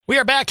We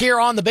are back here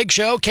on The Big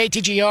Show,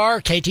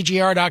 KTGR,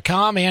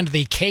 KTGR.com, and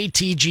the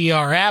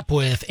KTGR app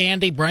with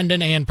Andy,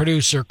 Brendan, and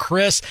producer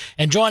Chris.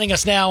 And joining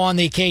us now on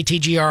the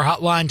KTGR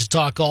hotline to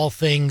talk all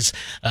things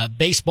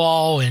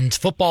baseball and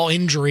football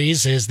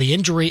injuries is the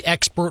injury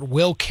expert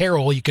Will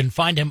Carroll. You can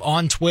find him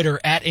on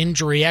Twitter at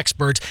Injury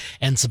Expert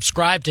and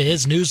subscribe to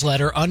his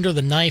newsletter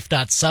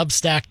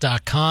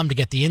undertheknife.substack.com to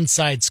get the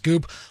inside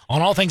scoop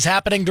on all things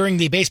happening during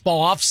the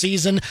baseball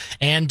offseason.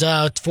 And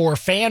for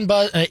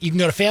FanBuzz, you can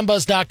go to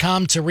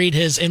fanbuzz.com to read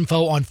his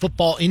info on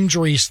football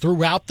injuries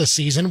throughout the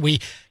season. We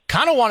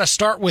kind of want to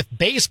start with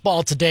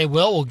baseball today,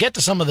 Will. We'll get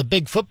to some of the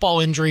big football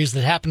injuries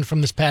that happened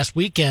from this past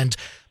weekend.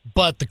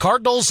 But the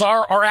Cardinals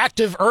are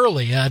active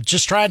early,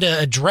 just trying to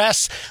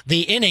address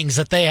the innings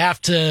that they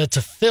have to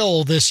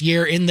fill this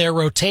year in their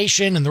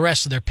rotation and the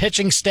rest of their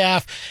pitching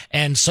staff.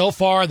 And so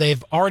far,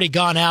 they've already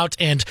gone out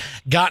and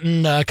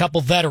gotten a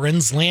couple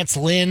veterans, Lance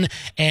Lynn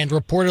and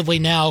reportedly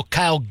now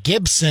Kyle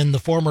Gibson, the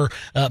former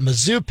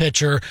Mizzou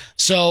pitcher.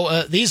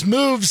 So these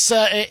moves,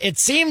 it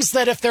seems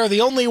that if they're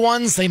the only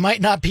ones, they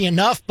might not be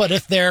enough. But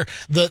if they're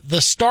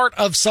the start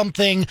of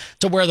something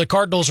to where the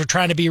Cardinals are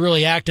trying to be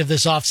really active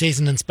this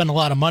offseason and spend a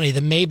lot of money,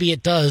 then maybe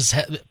it does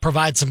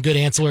provide some good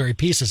ancillary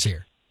pieces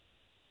here.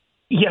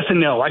 Yes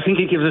and no. I think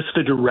it gives us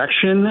the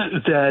direction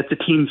that the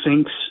team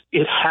thinks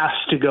it has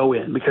to go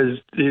in, because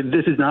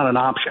this is not an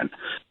option.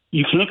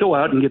 You can't go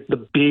out and get the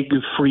big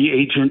free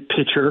agent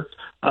pitcher.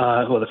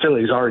 Well, the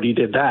Phillies already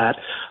did that.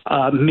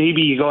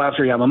 Maybe you go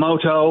after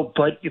Yamamoto,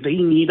 but they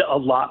need a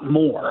lot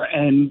more.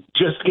 And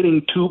just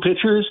getting two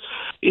pitchers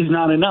is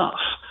not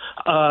enough.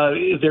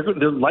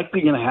 They're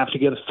likely going to have to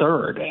get a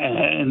third,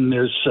 and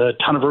there's a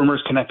ton of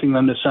rumors connecting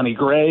them to Sonny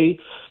Gray.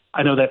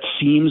 I know that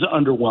seems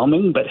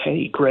underwhelming, but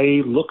hey,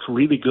 Gray looks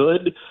really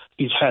good.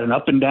 He's had an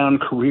up and down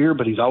career,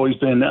 but he's always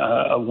been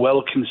a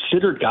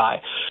well-considered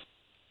guy.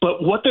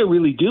 But what they're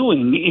really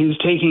doing is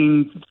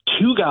taking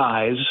two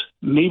guys,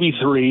 maybe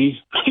three,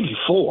 maybe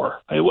four.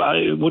 I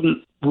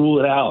wouldn't rule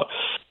it out.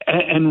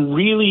 And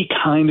really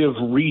kind of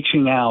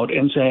reaching out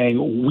and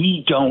saying,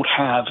 we don't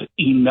have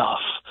enough.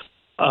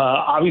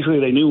 Obviously,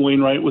 they knew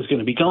Wainwright was going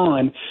to be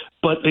gone,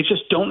 but they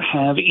just don't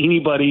have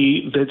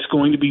anybody that's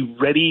going to be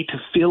ready to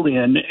fill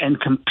in and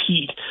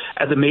compete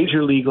at the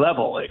major league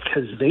level,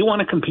 because they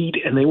want to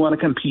compete and they want to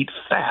compete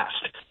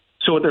fast.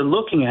 So what they're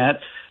looking at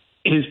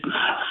is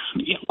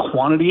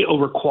quantity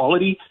over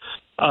quality.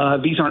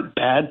 These aren't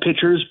bad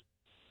pitchers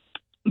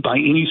by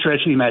any stretch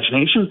of the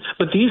imagination,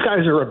 but these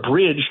guys are a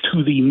bridge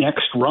to the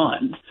next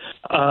run.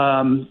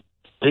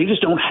 They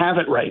just don't have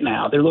it right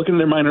now. They're looking at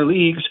their minor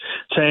leagues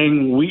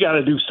saying, we got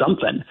to do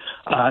something.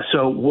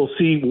 So we'll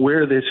see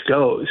where this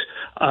goes.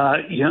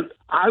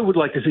 I would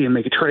like to see him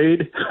make a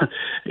trade.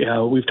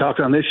 We've talked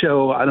on this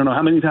show, I don't know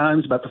how many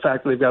times, about the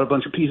fact that they've got a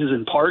bunch of pieces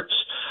and parts.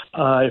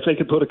 If they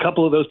could put a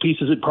couple of those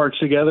pieces and parts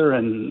together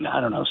and,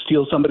 I don't know,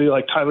 steal somebody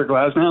like Tyler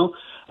Glasnow,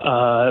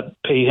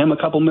 pay him a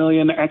couple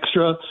million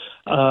extra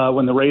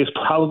when the Rays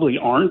probably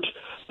aren't,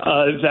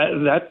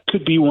 that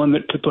could be one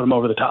that could put him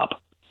over the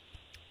top.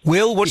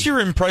 Will, what's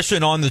your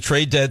impression on the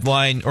trade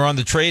deadline or on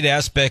the trade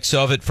aspects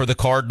of it for the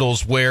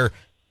Cardinals, where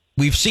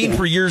we've seen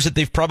for years that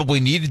they've probably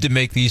needed to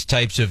make these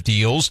types of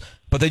deals,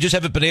 but they just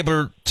haven't been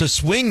able to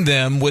swing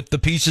them with the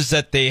pieces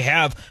that they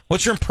have?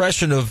 What's your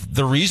impression of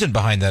the reason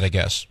behind that, I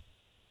guess?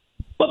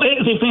 Well,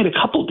 they've made a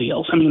couple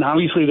deals. I mean,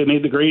 obviously, they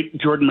made the great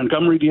Jordan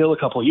Montgomery deal a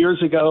couple of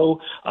years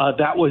ago.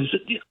 That was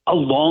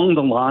along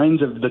the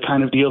lines of the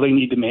kind of deal they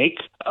need to make.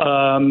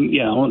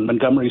 And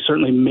Montgomery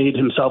certainly made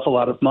himself a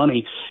lot of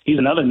money. He's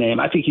another name.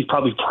 I think he's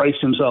probably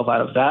priced himself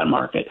out of that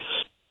market.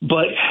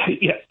 But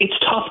it's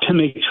tough to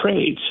make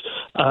trades.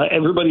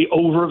 Everybody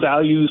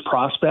overvalues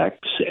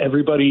prospects.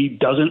 Everybody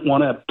doesn't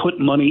want to put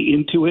money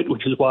into it,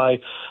 which is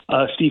why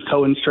Steve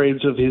Cohen's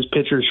trades of his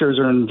pitchers,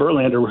 Scherzer and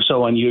Verlander, were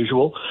so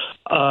unusual.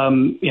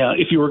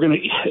 If you were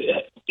going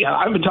to,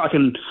 I've been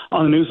talking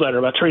on the newsletter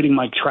about trading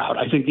Mike Trout.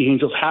 I think the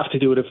Angels have to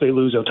do it if they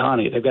lose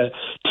Ohtani. They've got to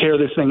tear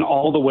this thing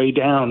all the way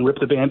down, rip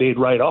the Band-Aid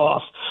right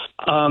off.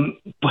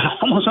 But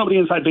almost nobody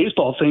inside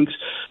baseball thinks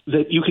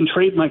that you can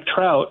trade Mike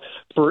Trout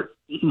for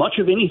much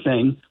of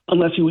anything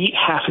unless you eat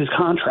half his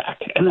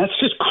contract. And that's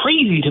just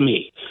crazy to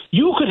me.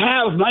 You could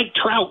have Mike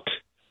Trout.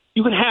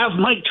 You could have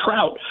Mike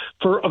Trout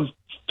for a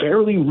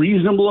fairly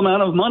reasonable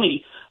amount of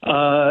money.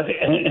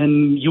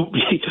 And you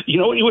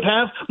know what you would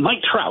have?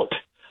 Mike Trout.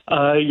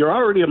 You're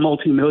already a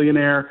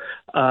multimillionaire.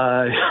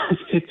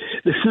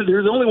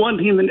 There's only one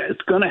team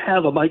that's going to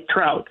have a Mike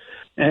Trout.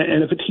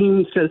 And if a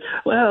team says,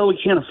 well, we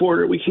can't afford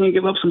it, we can't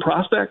give up some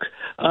prospects,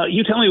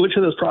 you tell me which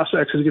of those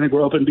prospects is going to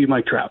grow up and be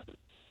Mike Trout.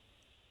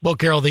 Will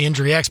Carroll, the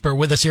injury expert,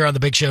 with us here on the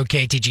Big Show,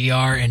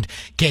 KTGR and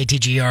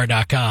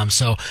KTGR.com.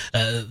 So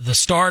the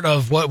start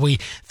of what we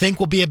think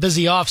will be a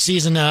busy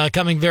offseason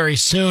coming very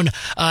soon.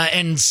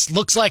 And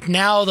looks like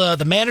now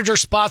the manager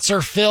spots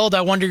are filled.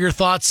 I wonder your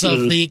thoughts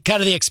of the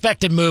kind of the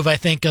expected move, I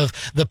think, of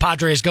the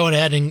Padres going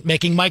ahead and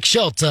making Mike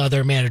Shildt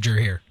their manager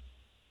here.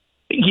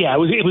 Yeah,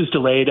 it was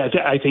delayed.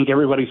 I think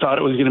everybody thought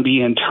it was going to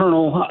be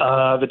internal.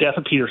 The death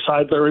of Peter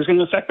Seidler is going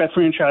to affect that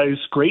franchise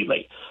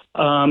greatly.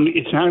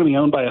 It's now going to be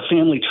owned by a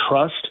family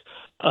trust.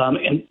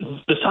 And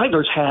the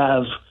Seidlers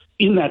have,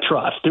 in that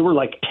trust, there were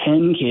like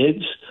 10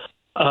 kids,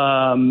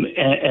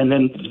 and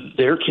then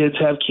their kids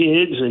have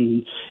kids,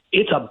 and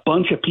it's a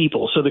bunch of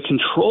people. So the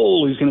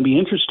control is going to be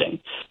interesting.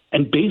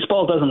 And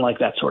baseball doesn't like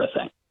that sort of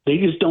thing. They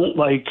just don't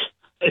like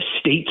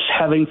estates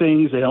having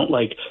things. They don't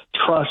like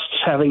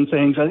trusts having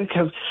things. I think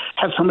have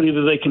somebody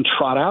that they can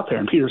trot out there.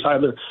 And Peter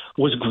Seidler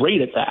was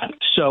great at that.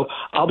 So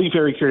I'll be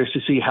very curious to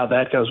see how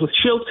that goes. With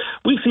Shildt,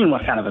 we've seen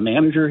what kind of a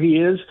manager he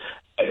is.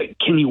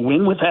 Can you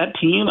win with that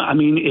team? I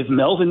mean, if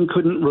Melvin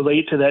couldn't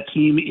relate to that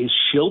team, is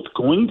Shildt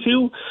going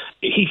to?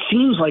 He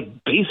seems like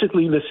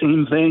basically the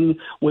same thing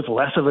with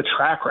less of a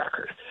track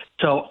record.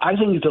 So I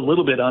think it's a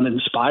little bit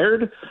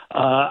uninspired.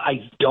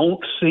 I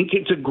don't think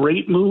it's a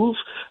great move.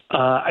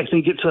 I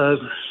think it's a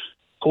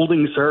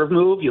holding serve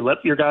move. You let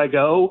your guy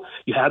go.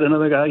 You had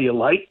another guy you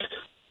liked.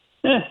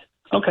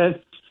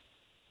 Okay.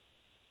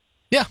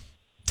 Yeah.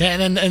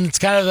 And it's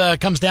kind of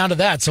comes down to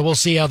that. So we'll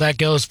see how that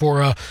goes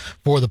for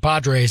the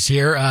Padres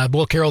here.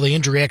 Will Carroll, the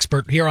injury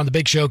expert here on the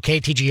Big Show,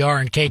 KTGR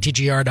and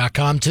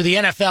KTGR.com. To the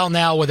NFL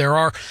now, where there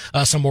are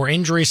some more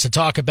injuries to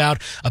talk about.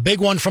 A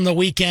big one from the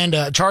weekend.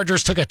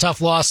 Chargers took a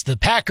tough loss to the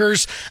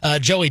Packers.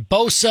 Joey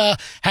Bosa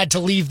had to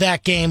leave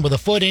that game with a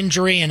foot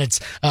injury, and it's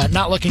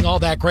not looking all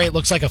that great.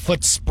 Looks like a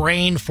foot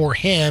sprain for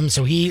him.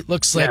 So he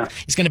looks like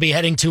he's going to be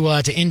heading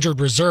to injured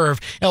reserve.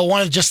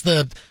 One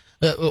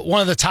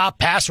of the top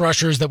pass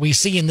rushers that we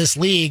see in this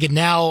league, and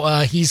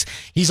now he's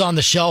on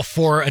the shelf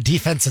for a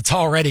defense that's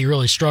already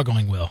really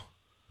struggling, Will.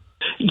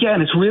 Yeah,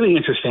 and it's really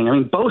interesting. I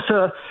mean,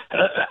 Bosa,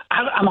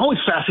 I'm always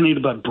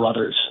fascinated by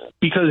brothers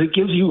because it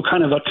gives you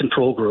kind of a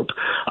control group.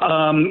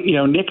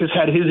 Nick has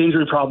had his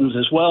injury problems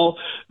as well.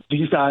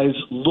 These guys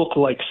look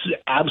like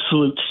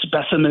absolute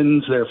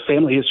specimens. Their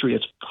family history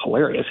is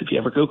hilarious if you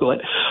ever Google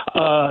it.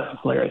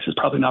 Hilarious is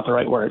probably not the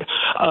right word.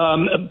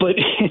 But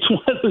it's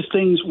one of those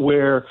things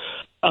where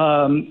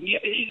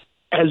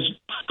as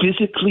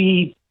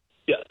physically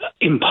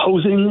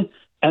imposing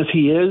as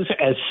he is,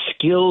 as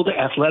skilled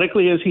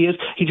athletically as he is,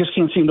 he just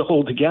can't seem to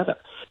hold together.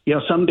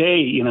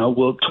 Someday,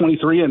 will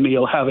 23andMe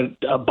will have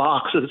a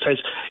box that says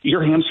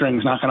your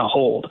hamstring's not going to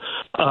hold,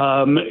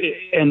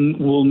 and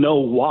we'll know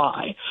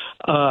why.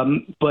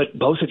 But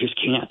Bosa just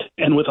can't.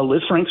 And with a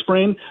Lisfranc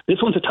sprain, this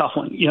one's a tough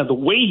one. The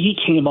way he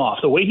came off,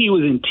 the way he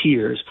was in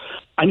tears,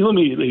 I knew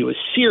immediately it was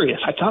serious.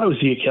 I thought it was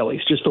the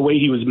Achilles, just the way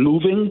he was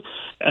moving.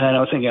 And I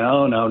was thinking,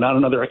 oh, no, not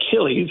another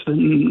Achilles.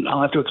 Then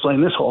I'll have to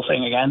explain this whole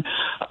thing again.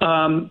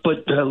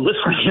 But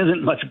Lisfranc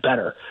isn't much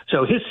better.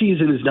 So his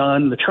season is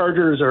done. The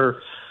Chargers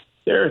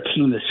they're a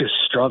team that's just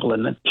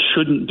struggling that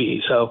shouldn't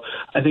be. So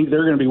I think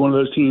they're going to be one of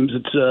those teams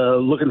that's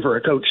looking for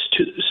a coach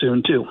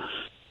soon, too.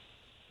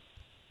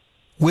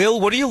 Will,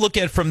 what do you look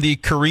at from the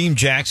Kareem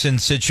Jackson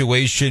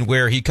situation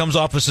where he comes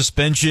off a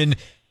suspension,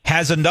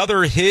 has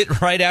another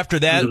hit right after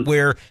that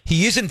where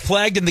he isn't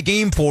flagged in the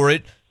game for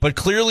it, but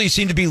clearly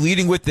seemed to be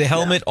leading with the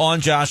helmet on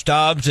Josh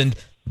Dobbs, and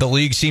the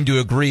league seemed to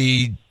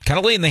agree, kind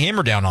of laying the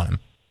hammer down on him.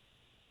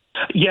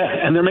 Yeah,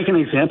 and they're making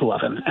an example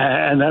of him.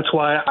 And that's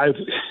why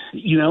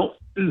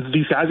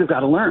these guys have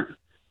got to learn.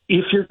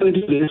 If you're going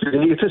to do this, you're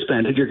going to get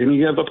suspended. You're going to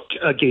give up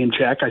a game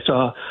check. I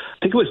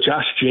think it was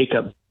Josh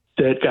Jacobs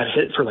that got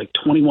hit for like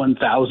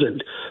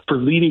 $21,000 for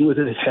leading with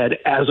his head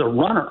as a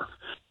runner,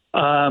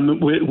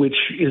 which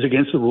is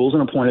against the rules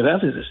and a point of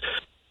emphasis.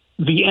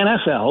 The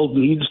NFL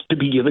needs to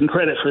be given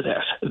credit for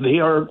this. They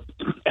are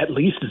at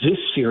least this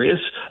serious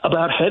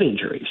about head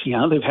injuries.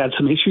 They've had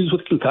some issues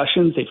with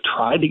concussions. They've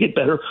tried to get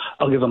better.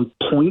 I'll give them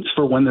points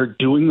for when they're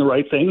doing the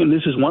right thing, and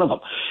this is one of them.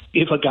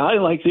 If a guy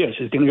like this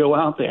is going to go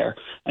out there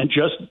and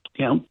just,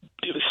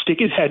 stick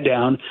his head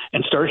down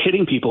and start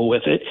hitting people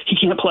with it, he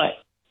can't play.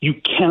 You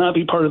cannot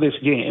be part of this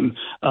game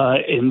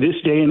in this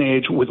day and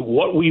age with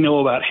what we know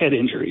about head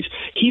injuries.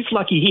 He's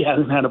lucky he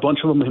hasn't had a bunch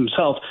of them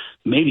himself.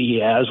 Maybe he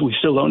has. We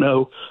still don't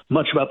know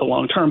much about the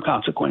long-term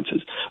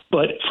consequences.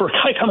 But for a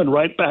guy coming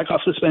right back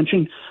off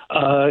suspension,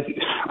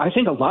 I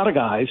think a lot of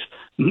guys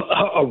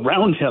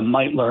around him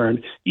might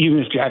learn, even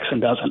if Jackson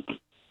doesn't.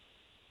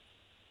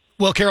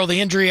 Will Carroll, the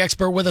injury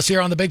expert, with us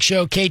here on the Big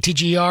Show,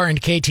 KTGR and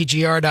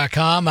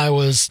KTGR.com. I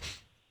was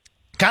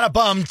kind of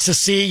bummed to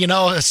see,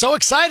 so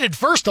excited,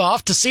 first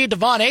off, to see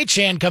Devon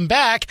Achane come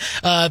back,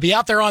 be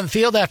out there on the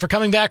field after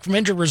coming back from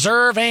injured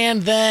reserve,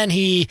 and then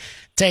he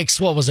takes,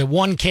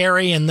 one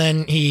carry, and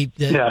then he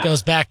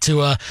goes back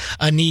to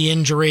a knee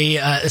injury.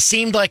 It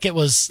seemed like it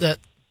was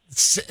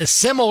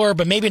similar,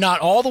 but maybe not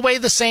all the way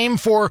the same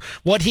for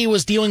what he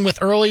was dealing with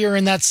earlier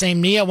in that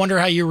same knee. I wonder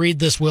how you read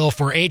this, Will,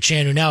 for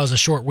Achane, who now has a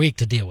short week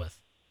to deal with.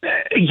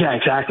 Yeah,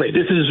 exactly.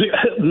 This is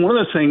one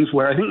of the things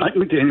where I think Mike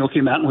McDaniel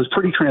came out and was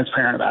pretty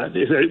transparent about it.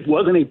 It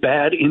wasn't a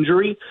bad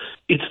injury.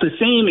 It's the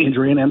same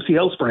injury, an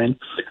MCL sprain.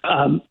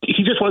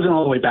 He just wasn't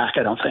all the way back,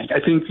 I don't think. I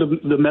think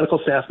the medical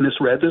staff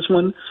misread this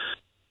one,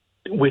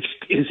 which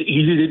is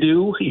easy to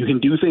do. You can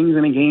do things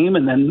in a game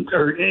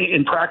or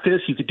in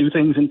practice. You could do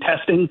things in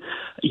testing.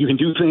 You can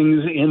do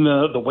things in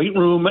the weight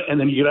room, and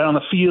then you get out on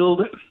the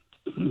field.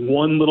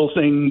 One little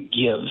thing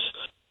gives.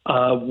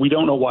 We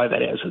don't know why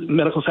that is.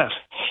 Medical staff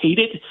hate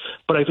it,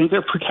 but I think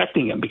they're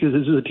protecting him because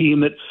this is a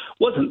team that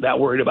wasn't that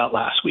worried about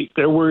last week.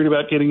 They're worried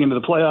about getting into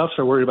the playoffs.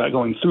 They're worried about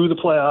going through the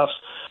playoffs.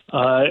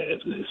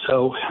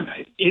 So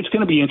it's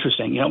going to be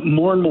interesting.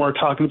 More and more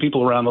talking to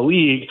people around the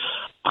league,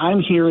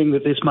 I'm hearing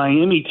that this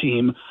Miami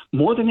team,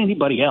 more than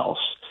anybody else,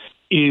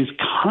 is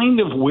kind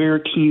of where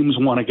teams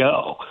want to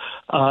go.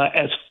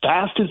 As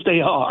fast as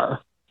they are,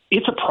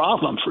 it's a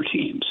problem for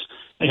teams.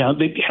 Have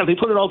they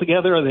put it all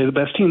together? Are they the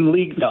best team in the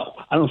league? No,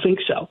 I don't think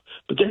so.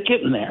 But they're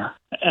getting there.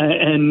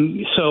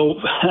 And so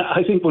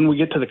I think when we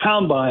get to the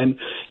Combine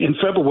in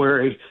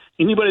February,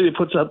 anybody that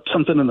puts up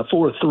something in the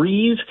 4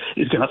 threes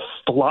is going to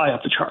fly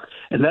up the chart.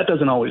 And that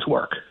doesn't always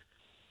work.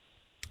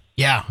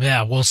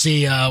 Yeah, we'll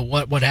see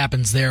what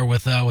happens there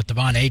with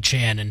Devon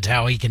Achane and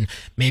how he can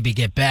maybe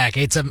get back.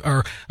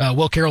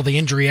 Will Carroll, the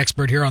injury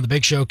expert here on the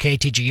Big Show,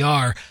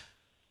 KTGR.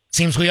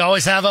 Seems we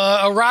always have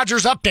a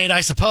Rodgers update, I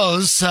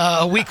suppose,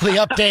 a weekly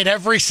update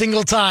every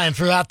single time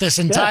throughout this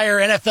entire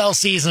NFL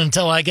season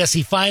until I guess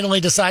he finally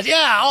decides,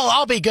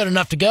 I'll be good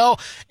enough to go.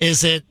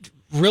 Is it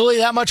really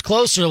that much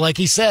closer? Like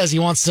he says, he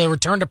wants to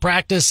return to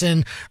practice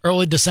in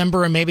early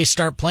December and maybe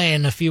start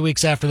playing a few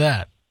weeks after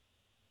that.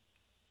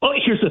 Well,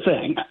 here's the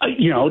thing.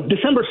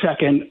 December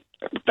 2nd,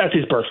 that's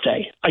his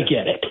birthday. I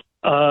get it.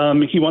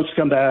 He wants to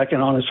come back,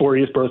 and on his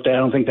 40th birthday, I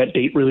don't think that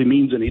date really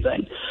means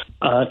anything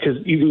because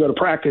you can go to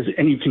practice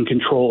and you can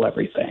control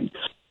everything.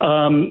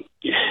 I'm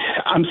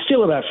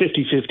still about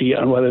 50-50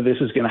 on whether this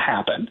is going to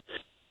happen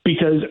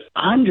because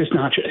I'm just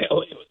not sure.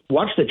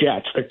 Watch the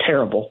Jets. They're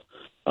terrible.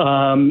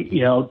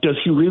 Does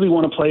he really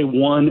want to play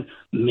 1,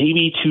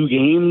 maybe 2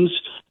 games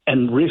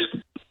and risk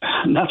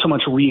not so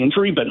much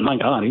re-injury, but my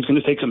God, he's going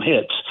to take some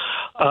hits.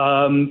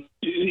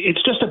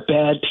 It's just a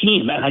bad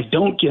team, and I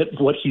don't get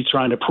what he's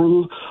trying to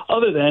prove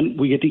other than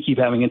we get to keep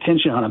having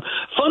attention on him.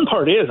 Fun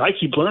part is I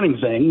keep learning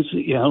things.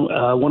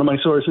 One of my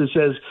sources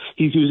says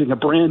he's using a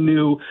brand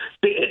new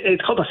 –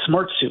 it's called a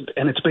smart suit,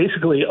 and it's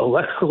basically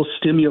electrical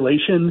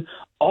stimulation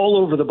all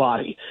over the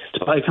body.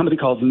 It's by a company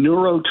called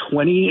Neuro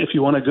 20, if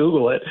you want to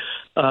Google it.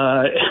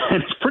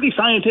 And it's pretty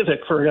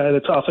scientific for a guy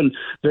that's often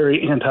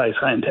very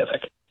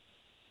anti-scientific.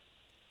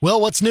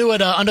 Will, what's new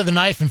at Under the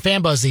Knife and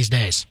FanBuzz these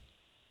days?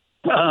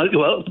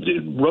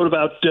 Wrote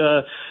about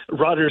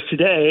Rodgers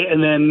today,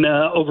 and then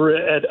over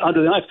at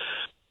Under the Knife,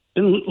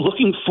 been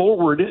looking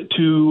forward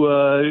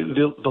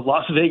to the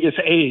Las Vegas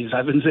A's.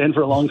 I've been saying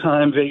for a long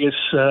time Vegas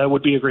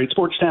would be a great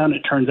sports town.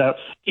 It turns out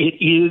it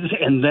is,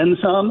 and then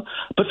some.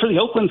 But for the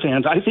Oakland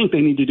fans, I think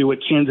they need to do what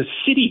Kansas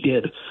City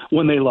did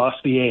when they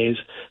lost the A's,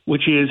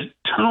 which is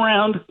turn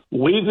around,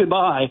 wave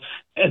goodbye,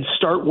 and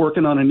start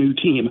working on a new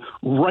team.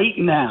 Right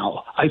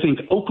now, I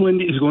think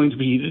Oakland is going to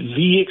be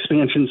the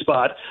expansion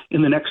spot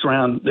in the next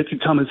round that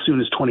could come as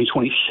soon as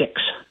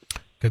 2026.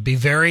 Could be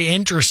very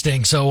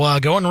interesting. So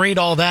go and read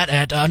all that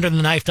at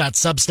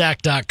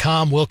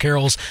undertheknife.substack.com. Will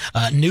Carroll's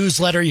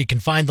newsletter. You can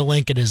find the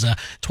link at his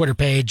Twitter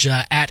page,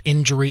 at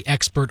Injury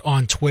Expert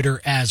on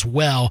Twitter as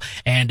well.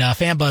 And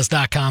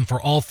fanbuzz.com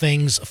for all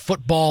things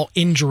football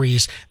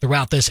injuries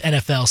throughout this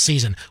NFL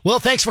season. Will,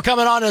 thanks for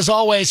coming on as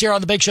always here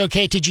on the Big Show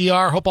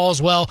KTGR. Hope all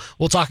is well.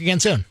 We'll talk again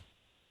soon.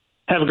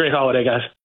 Have a great holiday, guys.